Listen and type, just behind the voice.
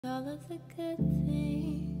All of the good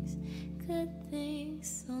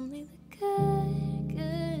things, only the good.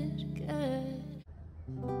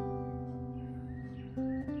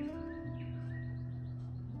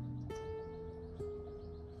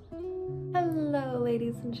 Hello,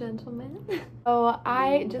 ladies and gentlemen. So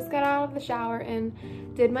I just got out of the shower and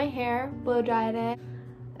did my hair, blow dried it.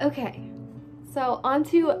 Okay, so on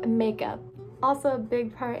to makeup. Also, a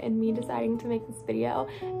big part in me deciding to make this video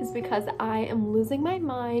is because I am losing my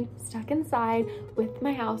mind, stuck inside with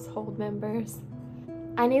my household members.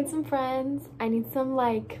 I need some friends. I need some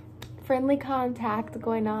like friendly contact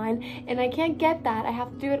going on, and I can't get that. I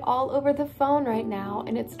have to do it all over the phone right now,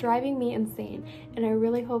 and it's driving me insane. And I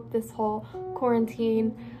really hope this whole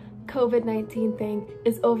quarantine COVID-19 thing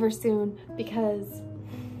is over soon, because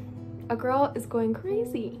a girl is going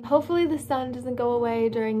crazy. Hopefully the sun doesn't go away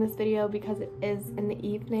during this video, because it is in the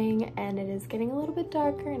evening and it is getting a little bit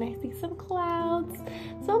darker and I see some clouds.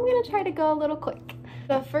 So I'm gonna try to go a little quick.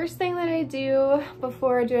 The first thing that I do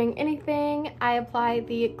before doing anything, I apply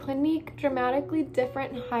the Clinique Dramatically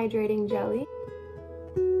Different Hydrating Jelly.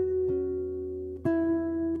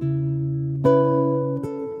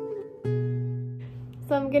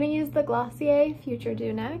 So I'm gonna use the Glossier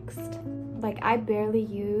Futuredew next. Like, I barely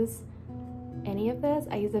use any of this.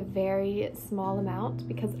 I use a very small amount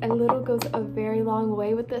because a little goes a very long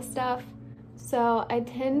way with this stuff. So I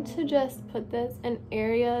tend to just put this in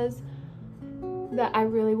areas that I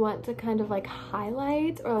really want to kind of like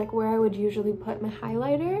highlight, or like where I would usually put my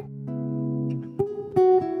highlighter.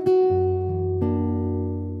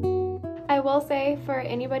 I will say, for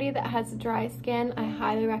anybody that has dry skin, I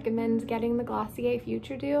highly recommend getting the Glossier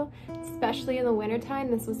Futuredew, especially in the wintertime.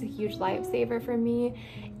 This was a huge lifesaver for me.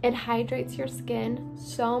 It hydrates your skin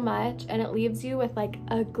so much, and it leaves you with like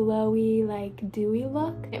a glowy, like dewy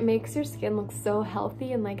look. It makes your skin look so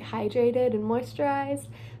healthy and like hydrated and moisturized.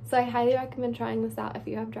 So I highly recommend trying this out if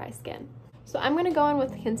you have dry skin. So I'm gonna go in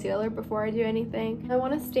with concealer before I do anything. I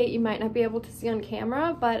wanna state, you might not be able to see on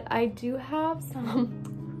camera, but I do have some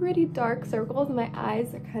pretty dark circles. My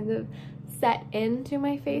eyes are kind of set into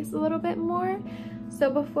my face a little bit more. So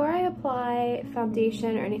before I apply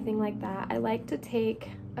foundation or anything like that, I like to take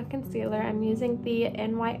a concealer. I'm using the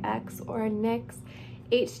NYX or NYX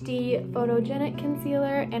HD Photogenic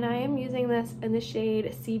Concealer, and I am using this in the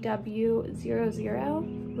shade CW00.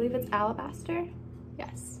 I believe it's Alabaster.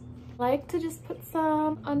 Yes. I like to just put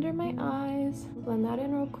some under my eyes, blend that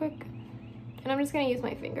in real quick, and I'm just gonna use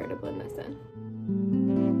my finger to blend this in.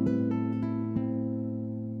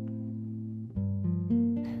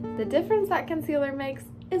 The difference that concealer makes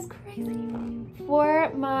is crazy.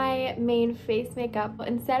 For my main face makeup,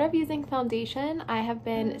 instead of using foundation, I have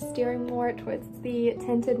been steering more towards the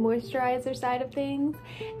tinted moisturizer side of things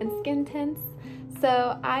and skin tints.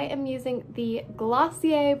 So I am using the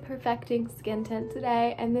Glossier Perfecting Skin Tint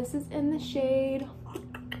today, and this is in the shade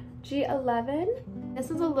G11.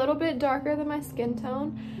 This is a little bit darker than my skin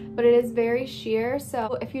tone, but it is very sheer.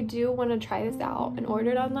 So if you do want to try this out and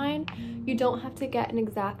order it online, you don't have to get an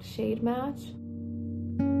exact shade match.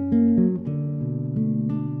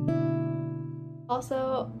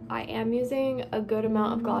 Also, I am using a good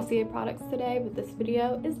amount of Glossier products today, but this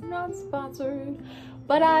video is not sponsored.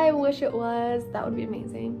 But I wish it was. That would be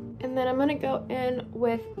amazing. And then I'm gonna go in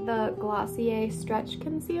with the Glossier Stretch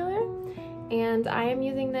Concealer. And I am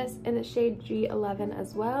using this in the shade G11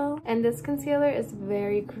 as well. And this concealer is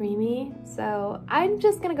very creamy. So I'm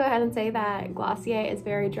just gonna go ahead and say that Glossier is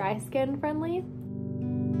very dry skin friendly.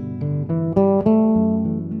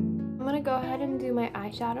 I'm gonna go ahead and do my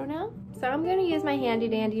eyeshadow now. So I'm gonna use my handy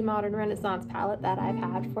dandy Modern Renaissance palette that I've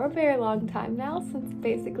had for a very long time now, since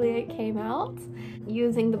basically it came out,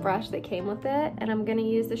 using the brush that came with it. And I'm gonna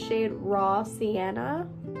use the shade Raw Sienna.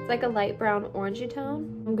 It's like a light brown orangey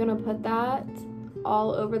tone. I'm gonna put that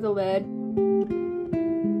all over the lid. And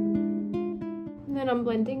then I'm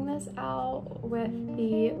blending this out with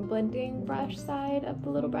the blending brush side of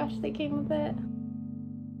the little brush that came with it.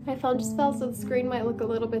 My phone just fell, so the screen might look a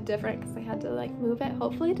little bit different because I had to like move it.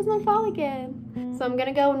 Hopefully it doesn't fall again. So I'm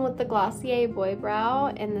gonna go in with the Glossier Boy Brow,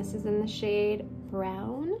 and this is in the shade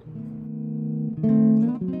Brown.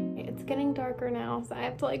 It's getting darker now, so I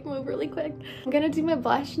have to like move really quick. I'm gonna do my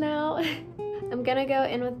blush now. I'm gonna go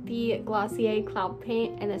in with the Glossier Cloud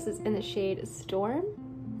Paint, and this is in the shade Storm.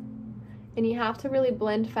 And you have to really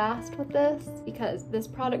blend fast with this because this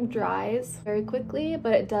product dries very quickly,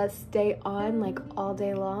 but it does stay on like all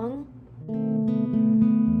day long.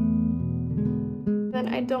 Then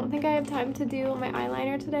I don't think I have time to do my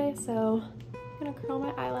eyeliner today, so I'm gonna curl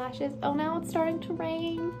my eyelashes. Oh, now it's starting to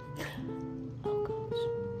rain. Oh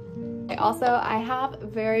gosh. I have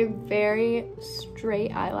very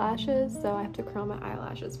straight eyelashes, so I have to curl my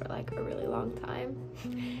eyelashes for like a really long time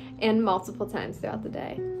and multiple times throughout the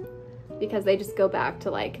day because they just go back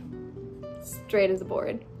to like straight as a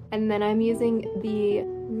board. And then I'm using the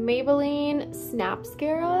Maybelline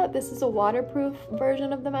Snapscara. This is a waterproof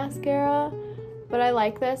version of the mascara, but I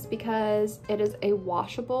like this because it is a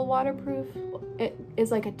washable waterproof. It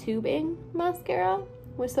is like a tubing mascara,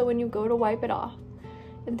 so when you go to wipe it off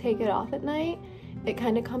and take it off at night, it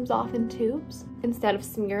kind of comes off in tubes instead of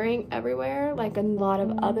smearing everywhere like a lot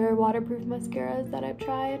of other waterproof mascaras that I've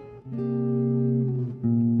tried.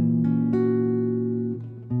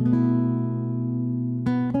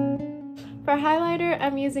 For highlighter,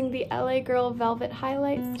 I'm using the LA Girl Velvet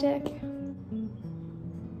Highlight Stick.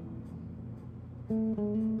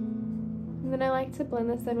 And then I like to blend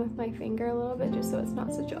this in with my finger a little bit just so it's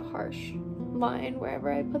not such a harsh line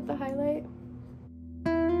wherever I put the highlight.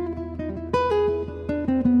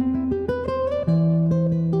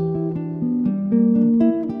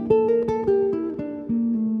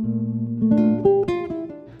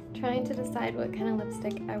 Trying to decide what kind of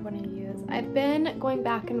lipstick I want to use. I've been going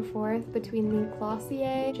back and forth between the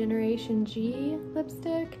Glossier Generation G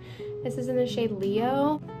lipstick. This is in the shade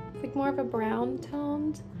Leo. It's like more of a brown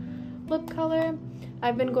toned lip color.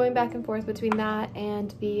 I've been going back and forth between that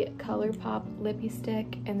and the ColourPop lippie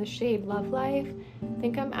stick in the shade Love Life. I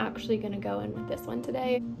think I'm actually gonna go in with this one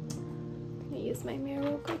today. I'm gonna use my mirror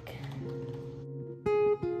real quick.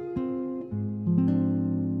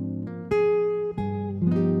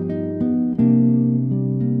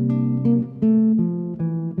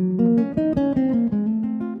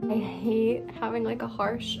 Having like a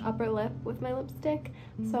harsh upper lip with my lipstick,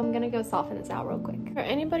 so I'm gonna go soften this out real quick. For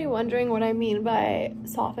anybody wondering what I mean by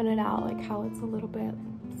soften it out, like how it's a little bit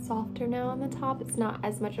softer now on the top, it's not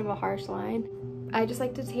as much of a harsh line. I just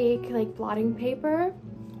like to take like blotting paper,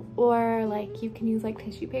 or like you can use like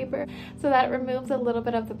tissue paper, so that it removes a little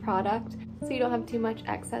bit of the product so you don't have too much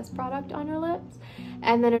excess product on your lips,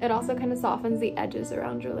 and then it also kind of softens the edges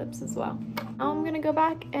around your lips as well. Now I'm gonna go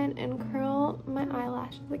back and curl my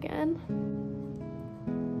eyelashes again.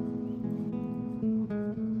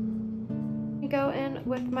 Go in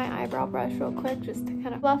with my eyebrow brush real quick just to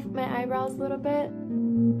kind of fluff my eyebrows a little bit.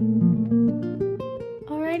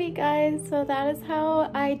 Alrighty guys, so that is how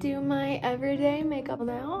I do my everyday makeup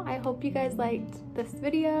now. I hope you guys liked this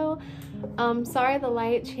video. Sorry the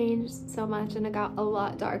light changed so much and it got a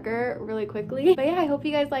lot darker really quickly. But yeah, I hope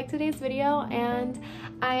you guys liked today's video, and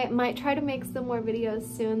I might try to make some more videos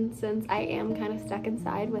soon since I am kind of stuck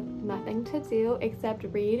inside with nothing to do except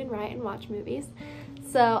read and write and watch movies.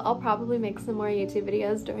 So I'll probably make some more YouTube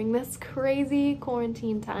videos during this crazy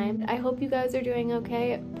quarantine time. I hope you guys are doing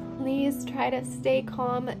okay. Please try to stay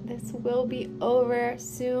calm. This will be over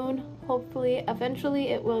soon. Hopefully, eventually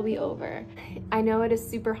it will be over. I know it is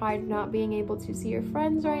super hard not being able to see your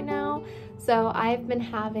friends right now. So I've been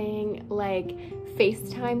having like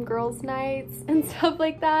FaceTime girls nights and stuff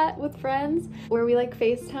like that with friends, where we like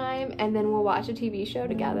FaceTime and then we'll watch a TV show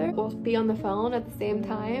together. We'll be on the phone at the same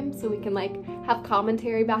time so we can like have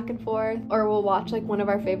commentary back and forth, or we'll watch like one of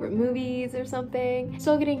our favorite movies or something.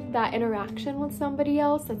 Still getting that interaction with somebody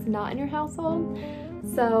else that's not in your household.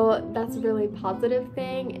 So that's a really positive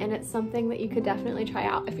thing, and it's something that you could definitely try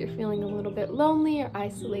out if you're feeling a little bit lonely or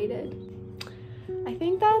isolated. I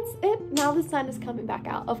think that's it. Now the sun is coming back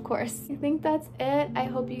out, of course. I think that's it. I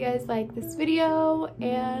hope you guys like this video,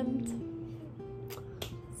 and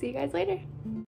see you guys later.